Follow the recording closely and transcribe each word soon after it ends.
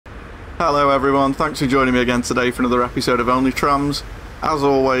Hello everyone, thanks for joining me again today for another episode of Only Trams. As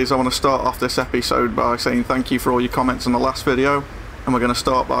always, I want to start off this episode by saying thank you for all your comments on the last video, and we're going to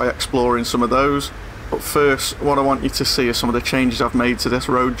start by exploring some of those. But first, what I want you to see are some of the changes I've made to this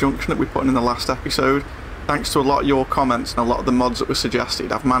road junction that we put in the last episode. Thanks to a lot of your comments and a lot of the mods that were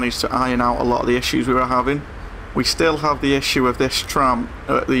suggested, I've managed to iron out a lot of the issues we were having. We still have the issue of this tram,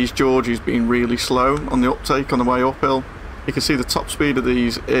 these Georges being really slow on the uptake on the way uphill. You can see the top speed of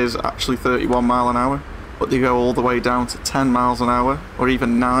these is actually 31 mile an hour, but they go all the way down to 10 miles an hour, or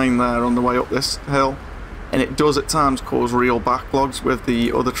even 9 there on the way up this hill. And it does at times cause real backlogs with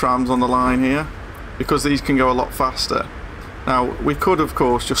the other trams on the line here, because these can go a lot faster. Now, we could of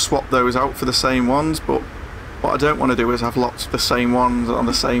course just swap those out for the same ones, but what I don't want to do is have lots of the same ones on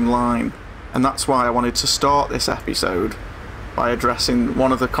the same line. And that's why I wanted to start this episode by addressing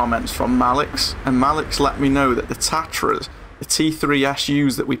one of the comments from Malix, and Malix let me know that the Tatras, the T3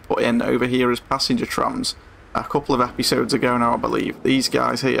 SUs that we put in over here as passenger trams a couple of episodes ago now I believe, these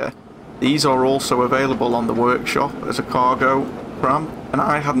guys here, these are also available on the workshop as a cargo tram, and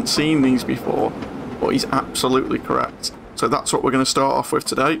I hadn't seen these before, but he's absolutely correct. So that's what we're going to start off with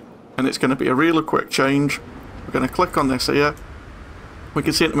today, and it's going to be a real quick change. We're going to click on this here. We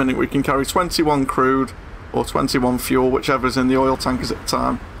can see at the minute we can carry 21 crude or 21 fuel, whichever's in the oil tankers at the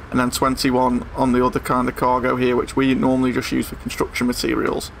time, and then 21 on the other kind of cargo here, which we normally just use for construction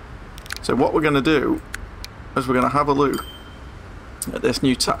materials. So what we're going to do is we're going to have a look at this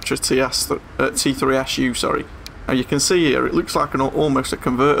new Tatra T3SU, sorry. Now you can see here it looks like almost a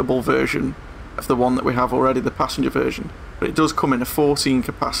convertible version of the one that we have already, the passenger version, but it does come in a 14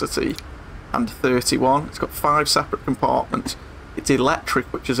 capacity and 31. It's got 5 separate compartments. It's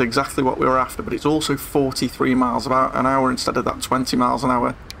electric, which is exactly what we were after, but it's also 43 miles an hour instead of that 20 miles an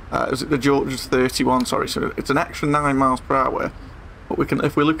hour. The George is 31, sorry, so it's an extra 9 miles per hour. But we can,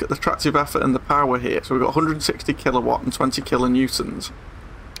 if we look at the tractive effort and the power here, so we've got 160 kilowatt and 20 kilonewtons.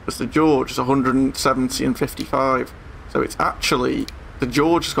 Whereas the George is 170 and 55. So it's actually, the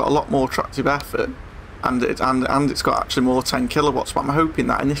George has got a lot more tractive effort, and it's got actually more 10 kilowatts. But I'm hoping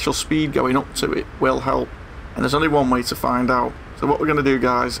that initial speed going up to it will help. And there's only one way to find out. So what we're going to do,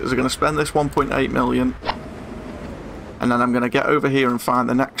 guys, is we're going to spend this 1.8 million, and then I'm going to get over here and find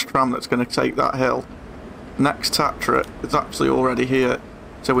the next tram that's going to take that hill. Next Tatra is actually already here,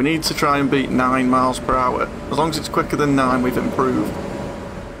 so we need to try and beat 9 miles per hour. As long as it's quicker than 9, we've improved.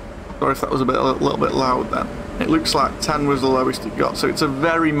 Sorry if that was a little bit loud then. It looks like 10 was the lowest it got, so it's a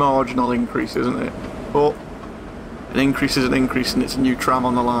very marginal increase, isn't it? But an increase is an increase, and it's a new tram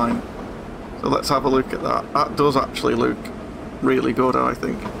on the line. So let's have a look at that. That does actually look really good, I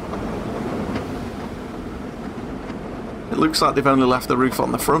think. It looks like they've only left the roof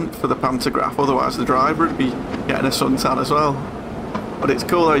on the front for the pantograph, otherwise the driver would be getting a suntan as well. But it's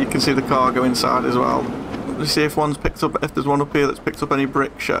cool though, you can see the cargo inside as well. Let's see if one's picked up, if there's one up here that's picked up any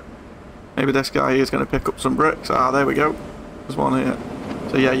bricks yet. Maybe this guy here is going to pick up some bricks. Ah, there we go. There's one here.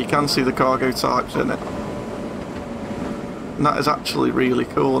 So yeah, you can see the cargo types in it. And that is actually really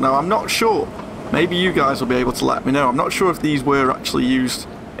cool. Now I'm not sure, maybe you guys will be able to let me know, I'm not sure if these were actually used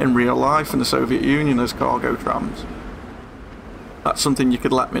in real life in the Soviet Union as cargo trams. That's something you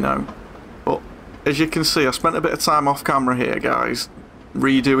could let me know. But as you can see, I spent a bit of time off camera here, guys,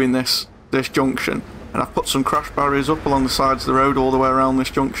 redoing this junction, and I've put some crash barriers up along the sides of the road all the way around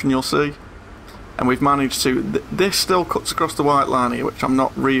this junction, you'll see. And we've managed to, this still cuts across the white line here, which I'm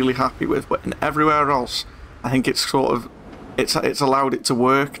not really happy with, but in everywhere else I think it's sort of, it's allowed it to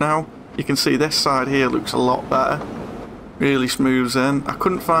work now. You can see this side here looks a lot better. Really smooths in. I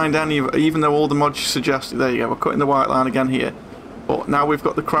couldn't find any of it, even though all the mods you suggested. There you go, we're cutting the white line again here. But now we've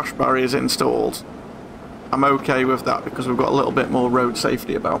got the crash barriers installed, I'm okay with that because we've got a little bit more road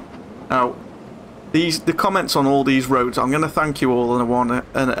safety about. Now, the comments on all these roads, I'm going to thank you all in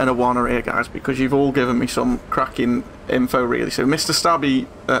a one here, guys, because you've all given me some cracking info, really. So Mr. Stabby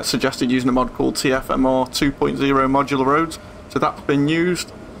suggested using a mod called TFMR 2.0 modular roads, so that's been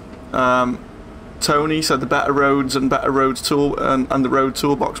used. Tony said the Better Roads and Better Roads tool and the Road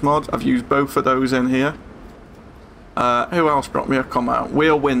Toolbox mod. I've used both of those in here. Who else dropped me a comment?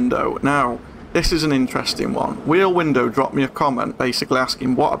 Wheel Window. Now, this is an interesting one. Wheel Window dropped me a comment basically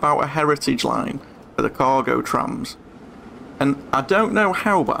asking, what about a heritage line for the cargo trams? And I don't know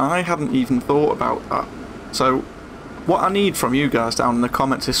how, but I hadn't even thought about that. So, what I need from you guys down in the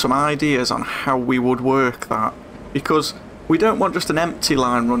comments is some ideas on how we would work that. Because we don't want just an empty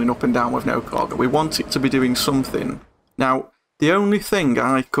line running up and down with no cargo. We want it to be doing something. Now, the only thing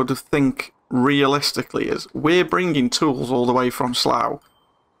I could think realistically is we're bringing tools all the way from Slough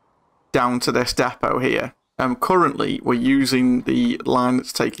down to this depot here, Currently, we're using the line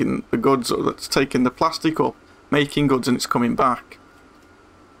that's taking the goods, or that's taking the plastic up, making goods, and it's coming back.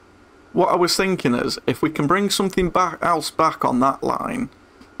 What I was thinking is, if we can bring something else back on that line,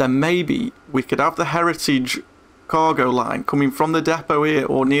 then maybe we could have the heritage cargo line coming from the depot here,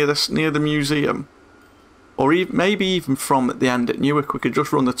 or near the museum, or maybe even from the end at Newark. We could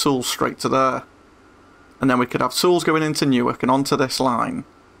just run the tools straight to there, and then we could have tools going into Newark and onto this line,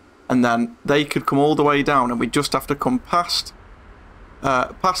 and then they could come all the way down, and we just have to come past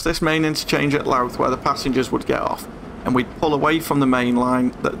this main interchange at Louth where the passengers would get off, and we'd pull away from the main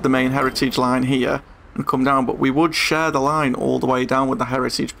line, the main heritage line here, and come down. But we would share the line all the way down with the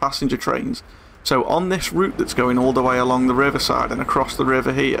heritage passenger trains. So on this route that's going all the way along the riverside and across the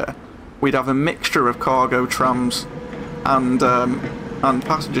river here, we'd have a mixture of cargo trams and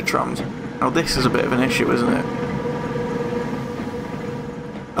passenger trams. Now this is a bit of an issue, isn't it?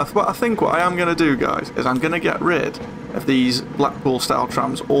 I think what I am going to do, guys, is I'm going to get rid of these Blackpool style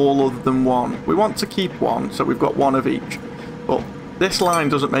trams, all other than one. We want to keep one, so we've got one of each, but this line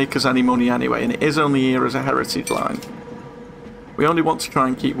doesn't make us any money anyway, and it is only here as a heritage line. We only want to try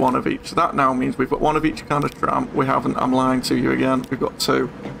and keep one of each, so that now means we've got one of each kind of tram. We haven't, I'm lying to you again, we've got two.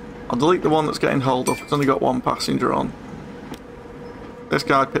 I'll delete the one that's getting held up, it's only got one passenger on. This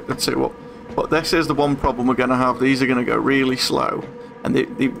guy picked the two up, but this is the one problem we're going to have. These are going to go really slow, and it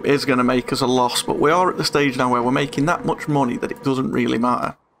is going to make us a loss, but we are at the stage now where we're making that much money that it doesn't really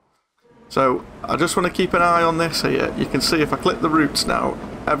matter. So I just want to keep an eye on this here. You can see if I click the routes now,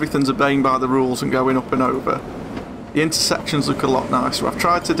 everything's obeying by the rules and going up and over. The intersections look a lot nicer. I've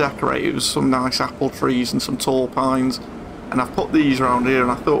tried to decorate it with some nice apple trees and some tall pines, and I've put these around here,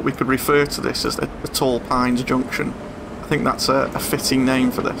 and I thought we could refer to this as the Tall Pines Junction. I think that's a fitting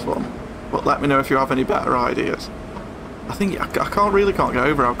name for this one, but let me know if you have any better ideas. I think I really can't get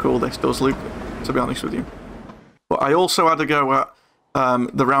over how cool this does look, to be honest with you. But I also had a go at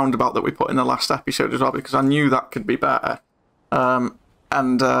the roundabout that we put in the last episode as well, because I knew that could be better.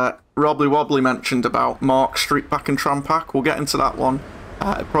 And Robbly Wobbly mentioned about Mark Street Pack and Tram Pack. We'll get into that one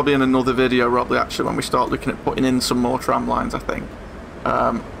probably in another video, Robbly, actually, when we start looking at putting in some more tram lines, I think.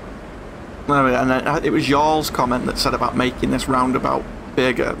 And then it was Jarl's comment that said about making this roundabout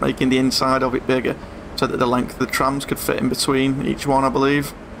bigger, making the inside of it bigger, so that the length of the trams could fit in between each one, I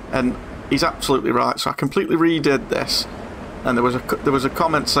believe. And he's absolutely right. So I completely redid this, and there was a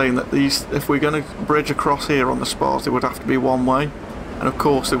comment saying that if we're going to bridge across here on the spars, it would have to be one way, and of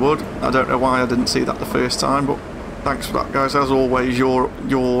course it would. I don't know why I didn't see that the first time, but thanks for that, guys. As always, your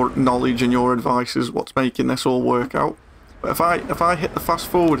knowledge and your advice is what's making this all work out. But if I hit the fast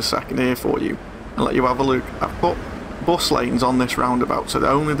forward a second here for you and let you have a look, I've put bus lanes on this roundabout, so that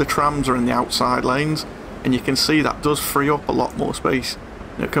only the trams are in the outside lanes, and you can see that does free up a lot more space.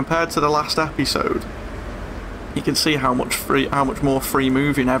 You know, compared to the last episode, you can see how much more free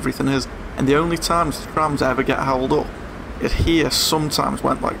moving everything is, and the only times the trams ever get held up is here. Sometimes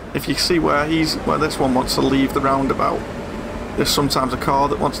when, like, if you see where this one wants to leave the roundabout, there's sometimes a car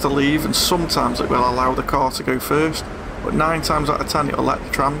that wants to leave, and sometimes it will allow the car to go first, but 9 times out of 10 it'll let the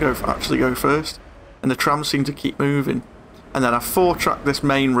tram actually go first. And the trams seem to keep moving. And then I 4-tracked this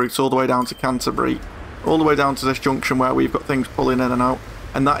main route all the way down to Canterbury, all the way down to this junction where we've got things pulling in and out,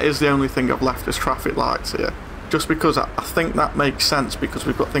 and that is the only thing I've left as traffic lights here, just because I think that makes sense, because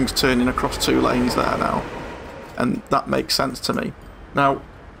we've got things turning across 2 lanes there now, and that makes sense to me. Now,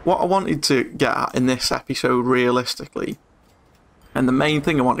 what I wanted to get at in this episode realistically, and the main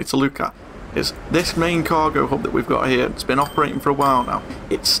thing I wanted to look at, is this main cargo hub that we've got here. It's been operating for a while now.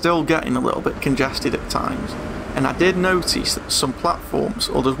 It's still getting a little bit congested at times, and I did notice that some platforms,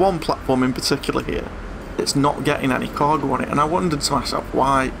 or there's one platform in particular here, that's not getting any cargo on it, and I wondered to myself,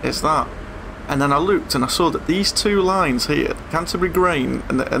 why is that? And then I looked and I saw that these 2 lines here, Canterbury Grain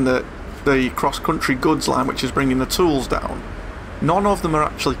and the cross-country goods line, which is bringing the tools down, none of them are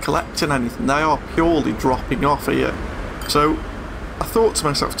actually collecting anything. They are purely dropping off here. So I thought to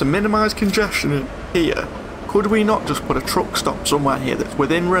myself, to minimise congestion here, could we not just put a truck stop somewhere here that's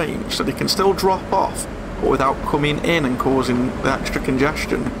within range, so they can still drop off, but without coming in and causing the extra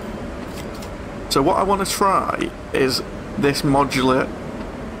congestion? So what I want to try is this modular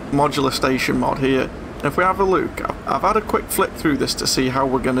station mod here. And if we have a look, I've had a quick flick through this to see how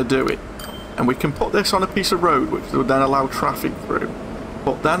we're going to do it, and we can put this on a piece of road which would then allow traffic through.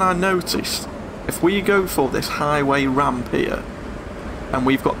 But then I noticed, if we go for this highway ramp here, and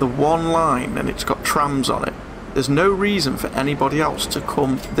we've got the one line and it's got trams on it, there's no reason for anybody else to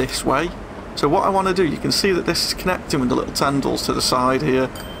come this way. So what I want to do, you can see that this is connecting with the little tendrils to the side here,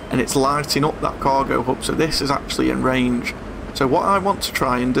 and it's lighting up that cargo hub, so this is actually in range. So what I want to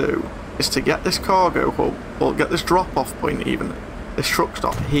try and do is to get this cargo hub, or get this drop-off point even, this truck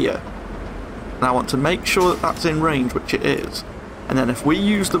stop here. And I want to make sure that that's in range, which it is. And then if we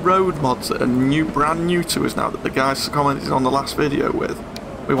use the road mods that are brand new to us now, that the guys commented on the last video with,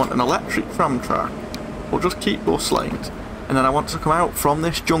 we want an electric tram track. We'll just keep bus lanes. And then I want to come out from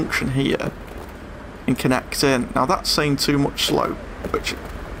this junction here and connect in. Now that's saying too much slope, which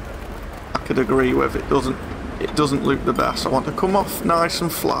I could agree with. It doesn't look the best. I want to come off nice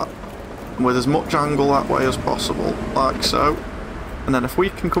and flat and with as much angle that way as possible, like so. And then if we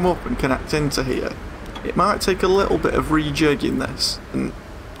can come up and connect into here, it might take a little bit of rejigging this and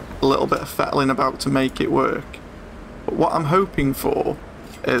a little bit of fettling about to make it work. But what I'm hoping for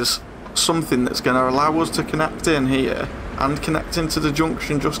is something that's going to allow us to connect in here and connect into the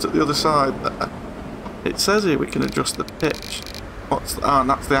junction just at the other side there. It says here we can adjust the pitch. And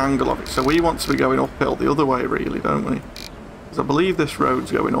that's the angle of it. So we want to be going uphill the other way really, don't we? Because I believe this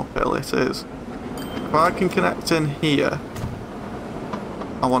road's going uphill, it is. If I can connect in here,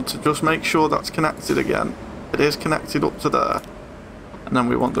 I want to just make sure that's connected again. It is connected up to there. And then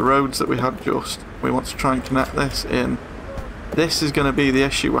we want the roads that we had just. We want to try and connect this in. This is going to be the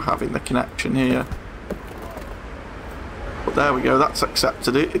issue we're having, the connection here. But there we go, that's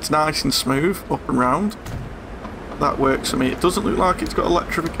accepted it. It's nice and smooth, up and round. That works for me. It doesn't look like it's got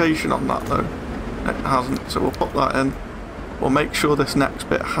electrification on that though. It hasn't, so we'll put that in. We'll make sure this next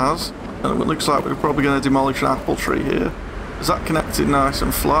bit has. And it looks like we're probably going to demolish an apple tree here. Is that connected nice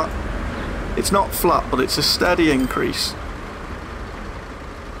and flat? It's not flat, but it's a steady increase.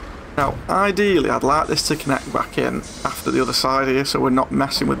 Now, ideally, I'd like this to connect back in after the other side here, so we're not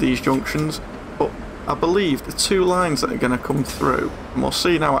messing with these junctions. But I believe the two lines that are going to come through, and we'll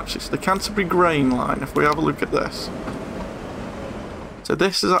see now actually, it's the Canterbury grain line, if we have a look at this. So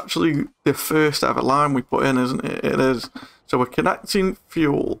this is actually the first ever line we put in, isn't it? It is. So we're connecting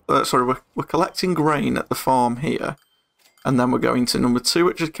fuel, we're collecting grain at the farm here. And then we're going to number 2,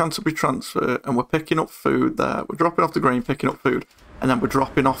 which is Canterbury Transfer, and we're picking up food there. We're dropping off the grain, picking up food, and then we're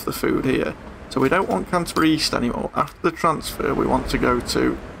dropping off the food here. So we don't want Canterbury East anymore. After the transfer, we want to go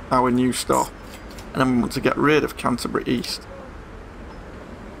to our new stop, and then we want to get rid of Canterbury East.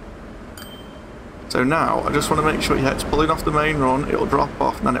 So now, I just want to make sure it's pulling off the main run, it'll drop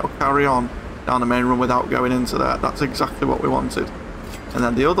off, and then it'll carry on down the main run without going into there. That's exactly what we wanted. And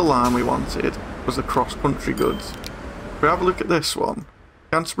then the other line we wanted was the cross-country goods. If we have a look at this one,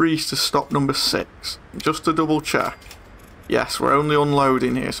 Canterbury East is stop number 6. Just to double check. Yes, we're only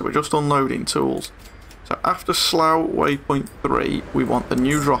unloading here, so we're just unloading tools. So after Slough waypoint 3, we want the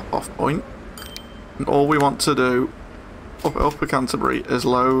new drop-off point. And all we want to do up at Canterbury is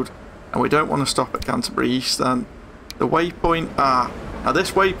load. And we don't want to stop at Canterbury East then. The waypoint, now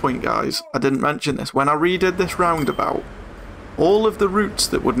this waypoint, guys, I didn't mention this. When I redid this roundabout, all of the routes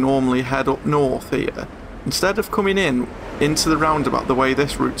that would normally head up north here, instead of coming into the roundabout the way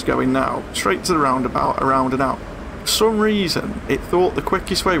this route's going now, straight to the roundabout, around and out, for some reason it thought the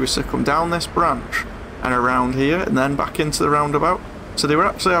quickest way was to come down this branch and around here and then back into the roundabout. So they were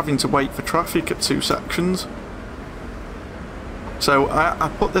actually having to wait for traffic at 2 sections. So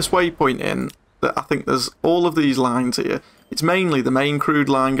I put this waypoint in that I think there's all of these lines here. It's mainly the main crude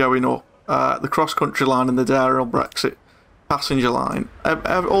line going up, the cross-country line and the Darrell Brexit passenger line.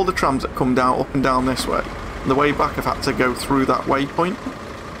 All the trams that come down up and down this way, and the way back I've had to go through that waypoint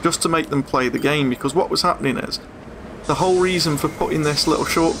just to make them play the game, because what was happening is the whole reason for putting this little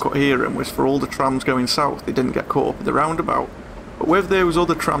shortcut here in was for all the trams going south, they didn't get caught up in the roundabout. But with those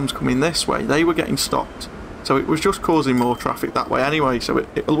other trams coming this way, they were getting stopped, so it was just causing more traffic that way anyway, so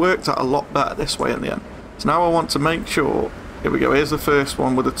it worked out a lot better this way in the end. So now I want to make sure, here we go, here's the first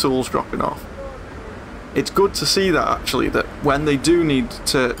one with the tools dropping off. It's good to see that actually, that when they do need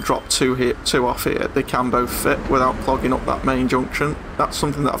to drop two off here, they can both fit without clogging up that main junction. That's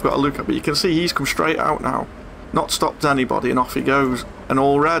something that I've got to look at, but you can see he's come straight out now, not stopped anybody, and off he goes. And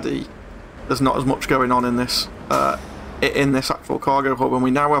already there's not as much going on in this actual cargo hub, and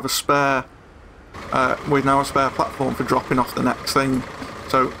we now have a spare platform for dropping off the next thing.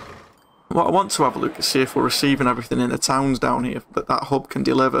 So what I want to have a look is see if we're receiving everything in the towns down here that hub can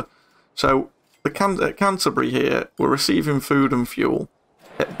deliver. So at Canterbury here, we're receiving food and fuel.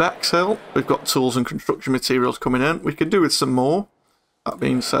 At Bexhill, we've got tools and construction materials coming in. We could do with some more, that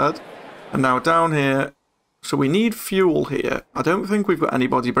being said. And now down here, so we need fuel here. I don't think we've got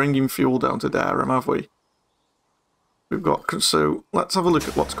anybody bringing fuel down to Durham, have we? We've got, so let's have a look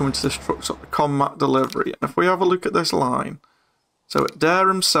at what's coming to this truck stop, the Commat delivery. And if we have a look at this line, so at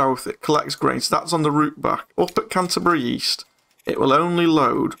Durham South, it collects grain, so that's on the route back. Up at Canterbury East, it will only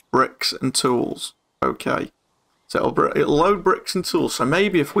load bricks and tools. Okay. So it'll load bricks and tools. So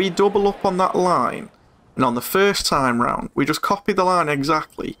maybe if we double up on that line, and on the first time round, we just copy the line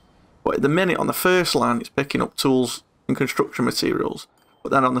exactly. But at the minute on the first line, it's picking up tools and construction materials.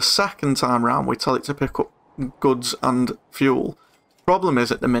 But then on the second time round, we tell it to pick up goods and fuel. Problem is,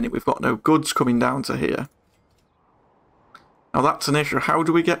 at the minute, we've got no goods coming down to here. Now that's an issue. How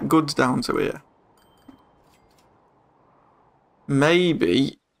do we get goods down to here?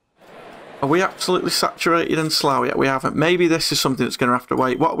 Maybe... Are we absolutely saturated and slow yet? We haven't. Maybe this is something that's going to have to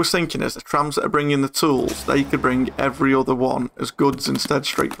wait. What I was thinking is the trams that are bringing the tools, they could bring every other one as goods instead,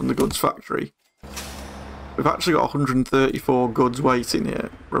 straight from the goods factory. We've actually got 134 goods waiting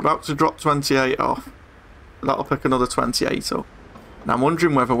here. We're about to drop 28 off. That'll pick another 28 up. And I'm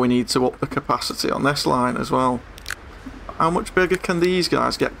wondering whether we need to up the capacity on this line as well. How much bigger can these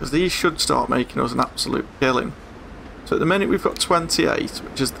guys get? Because these should start making us an absolute killing. So at the minute we've got 28,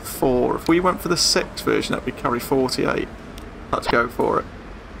 which is the 4. If we went for the 6 version, that would carry 48. Let's go for it.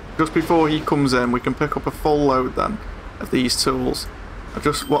 Just before he comes in, we can pick up a full load then of these tools.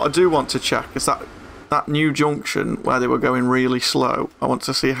 What I do want to check is that new junction where they were going really slow. I want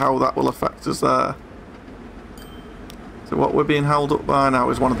to see how that will affect us there. So what we're being held up by now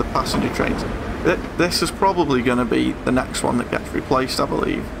is one of the passenger trains. This is probably going to be the next one that gets replaced, I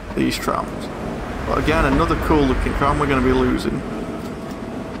believe, these trams. But again, another cool looking tram we're going to be losing.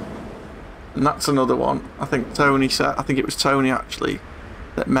 And that's another one. I think it was Tony actually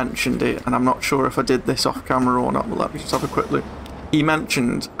that mentioned it, and I'm not sure if I did this off camera or not, but let me just have a quick look. He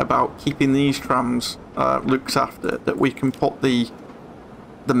mentioned about keeping these trams looked after, that we can put the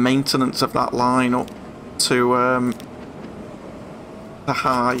maintenance of that line up to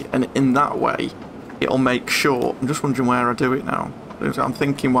high, and in that way it'll make sure, I'm just wondering where I do it now, I'm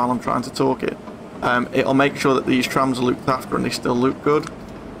thinking while I'm trying to talk it, it'll make sure that these trams are looked after and they still look good.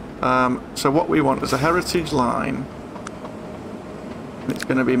 So what we want is a heritage line. It's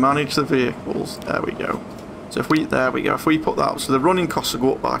going to be manage the vehicles. There we go. So if we put that up, so the running costs will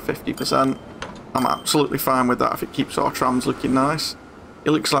go up by 50%. I'm absolutely fine with that if it keeps our trams looking nice.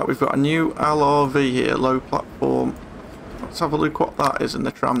 It looks like we've got a new LRV here, low platform. Let's have a look what that is in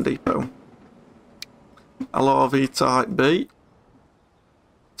the tram depot. LRV Type B.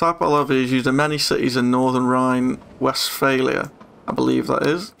 Type LRV is used in many cities in Northern Rhine-Westphalia. I believe that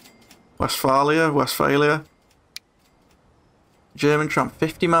is. Westphalia. German tram,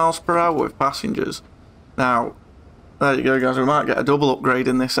 50 miles per hour with passengers. Now, there you go guys, we might get a double upgrade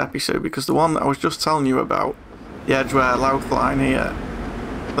in this episode, because the one that I was just telling you about, the Edgware Louth line here,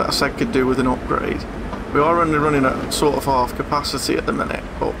 that I said could do with an upgrade. We are only running at sort of half capacity at the minute,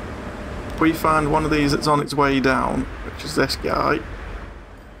 but if we find one of these that's on its way down, which is this guy,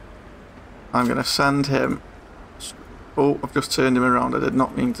 I'm going to send him... Oh, I've just turned him around, I did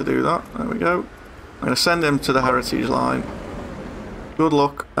not mean to do that. There we go. I'm going to send him to the heritage line. Good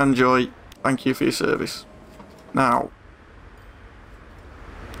luck, enjoy, thank you for your service. Now,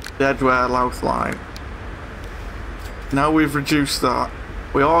 the Edgware Louth line. Now we've reduced that,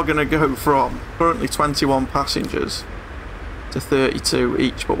 we are going to go from currently 21 passengers to 32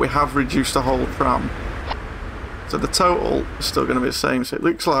 each, but we have reduced the whole tram. So the total is still going to be the same, so it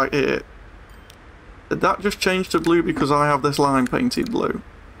looks like here. Did that just change to blue because I have this line painted blue?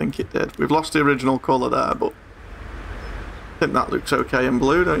 I think it did. We've lost the original colour there, but I think that looks okay in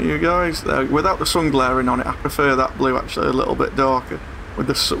blue, don't you guys? Without the sun glaring on it, I prefer that blue actually a little bit darker. With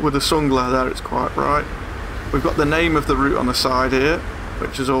the sun glare there, it's quite bright. We've got the name of the route on the side here,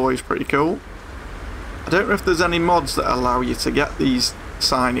 which is always pretty cool. I don't know if there's any mods that allow you to get these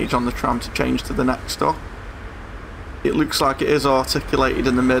signage on the tram to change to the next stop. It looks like it is articulated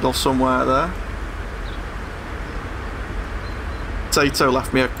in the middle somewhere there. Tato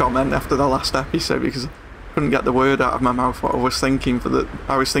left me a comment after the last episode because I couldn't get the word out of my mouth what I was thinking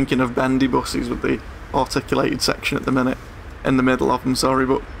I was thinking of bendy buses with the articulated section at the minute, in the middle of them, sorry,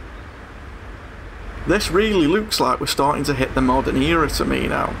 but this really looks like we're starting to hit the modern era to me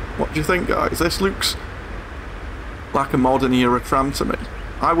now. What do you think, guys? This looks like a modern era tram to me.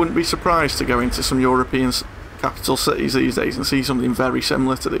 I wouldn't be surprised to go into some European capital cities these days and see something very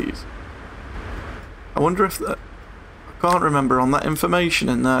similar to these. I wonder if that... I can't remember on that information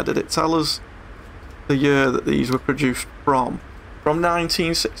in there, did it tell us the year that these were produced from? From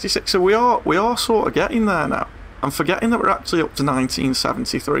 1966, so we are sort of getting there now. I'm forgetting that we're actually up to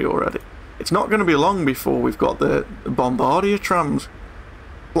 1973 already. It's not going to be long before we've got the Bombardier trams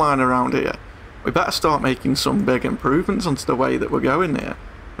flying around here. We better start making some big improvements onto the way that we're going here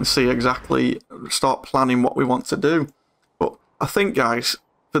and start planning what we want to do. But I think, guys,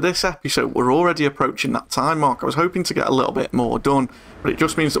 for this episode, we're already approaching that time mark. I was hoping to get a little bit more done, but it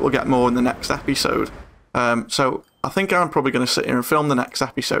just means that we'll get more in the next episode. So I think I'm probably going to sit here and film the next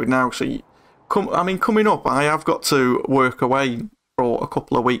episode now. So coming up, I have got to work away for a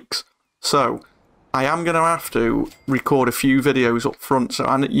couple of weeks. So I am going to have to record a few videos up front.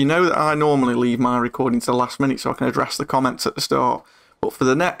 So you know that I normally leave my recording to the last minute so I can address the comments at the start. But for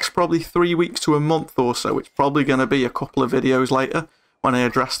the next probably 3 weeks to a month or so, it's probably going to be a couple of videos later when I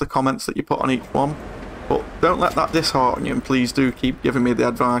address the comments that you put on each one. But don't let that dishearten you, and please do keep giving me the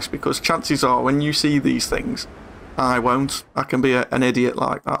advice, because chances are when you see these things, I won't. I can be an idiot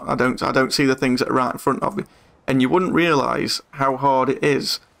like that. I don't see the things that are right in front of me. And you wouldn't realise how hard it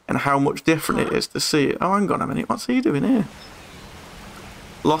is and how much different it is to see it. Oh, hang on a minute, what's he doing here?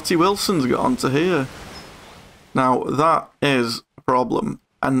 Lottie Wilson's got onto here. Now, that is a problem.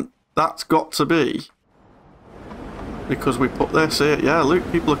 And that's got to be because we put this here. Yeah, look,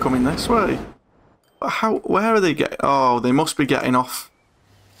 people are coming this way. But where are they getting? Oh, they must be getting off.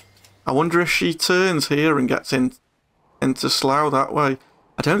 I wonder if she turns here and gets into Slough that way.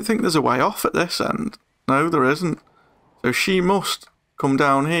 I don't think there's a way off at this end. No, there isn't. So she must come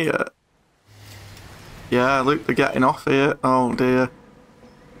down here. Yeah, look, they're getting off here. Oh dear.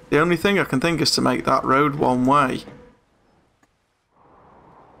 The only thing I can think is to make that road one way.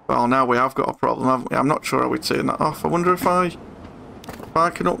 Well, now we have got a problem, haven't we? I'm not sure how we'd turn that off. I wonder if I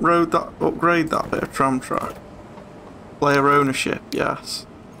can upgrade that bit of tram track. Player ownership, yes.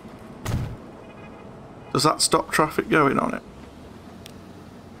 Does that stop traffic going on it?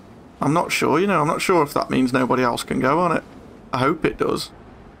 I'm not sure, you know. I'm not sure if that means nobody else can go on it. I hope it does.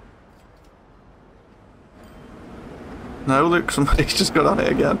 No, look, somebody's just got on it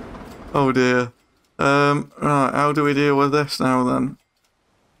again. Oh dear. Right, how do we deal with this now then?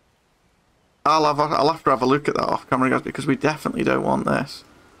 I'll have to have a look at that off camera, guys, because we definitely don't want this.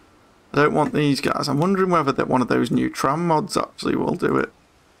 I don't want these guys. I'm wondering whether that one of those new tram mods actually will do it.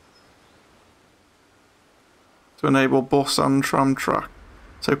 To enable bus and tram track.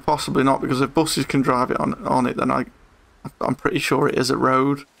 So possibly not, because if buses can drive it on it, then I'm pretty sure it is a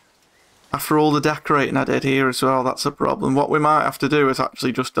road. After all the decorating I did here as well, that's a problem. What we might have to do is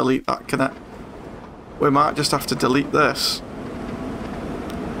actually just delete that connect. We might just have to delete this.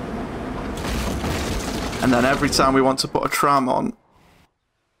 And then every time we want to put a tram on,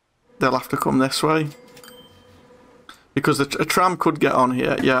 they'll have to come this way. Because a tram could get on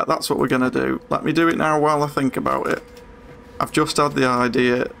here. Yeah, that's what we're going to do. Let me do it now while I think about it. I've just had the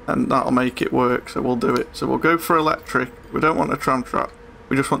idea, and that'll make it work, so we'll do it. So we'll go for electric. We don't want a tram track.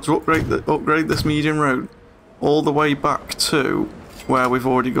 We just want to upgrade this medium road all the way back to where we've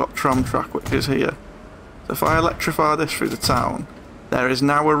already got tram track, which is here. So if I electrify this through the town, there is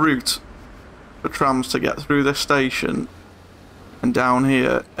now a route for trams to get through this station and down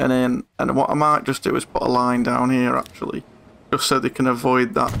here and in. And what I might just do is put a line down here actually, just so they can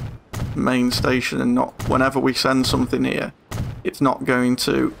avoid that main station, and not whenever we send something here, it's not going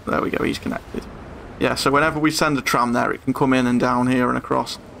to. There we go, he's connected. Yeah, so whenever we send a tram there, it can come in and down here and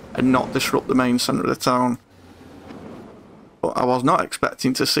across and not disrupt the main centre of the town. But I was not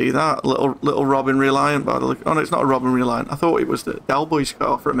expecting to see that. Little Robin Reliant by the look. Oh no, it's not a Robin Reliant. I thought it was the Del Boy's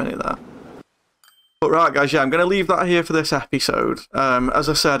car for a minute there. But right, guys, yeah, I'm going to leave that here for this episode. As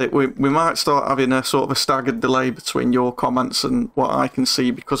I said, we might start having a sort of a staggered delay between your comments and what I can see,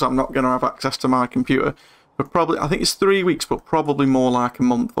 because I'm not going to have access to my computer. But probably, I think it's 3 weeks, but probably more like a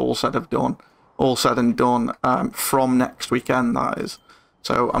month, all said and done, from next weekend, that is.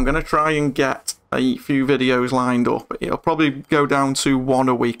 So I'm going to try and get a few videos lined up. It'll probably go down to 1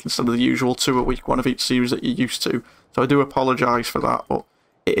 a week instead of the usual 2 a week, one of each series that you're used to. So I do apologise for that, but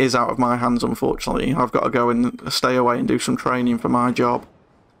it is out of my hands, unfortunately. I've got to go and stay away and do some training for my job.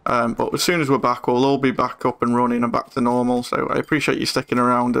 But as soon as we're back, we'll all be back up and running and back to normal. So I appreciate you sticking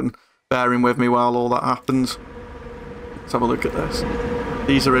around and bearing with me while all that happens. Let's have a look at this.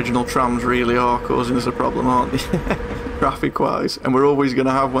 These original trams really are causing us a problem, aren't they? Traffic-wise. And we're always going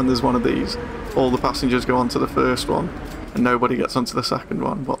to have, when there's one of these, all the passengers go onto the first one and nobody gets onto the second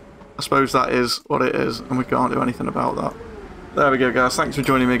one. But I suppose that is what it is, and we can't do anything about that. There we go, guys. Thanks for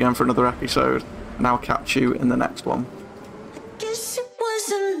joining me again for another episode, and I'll catch you in the next one.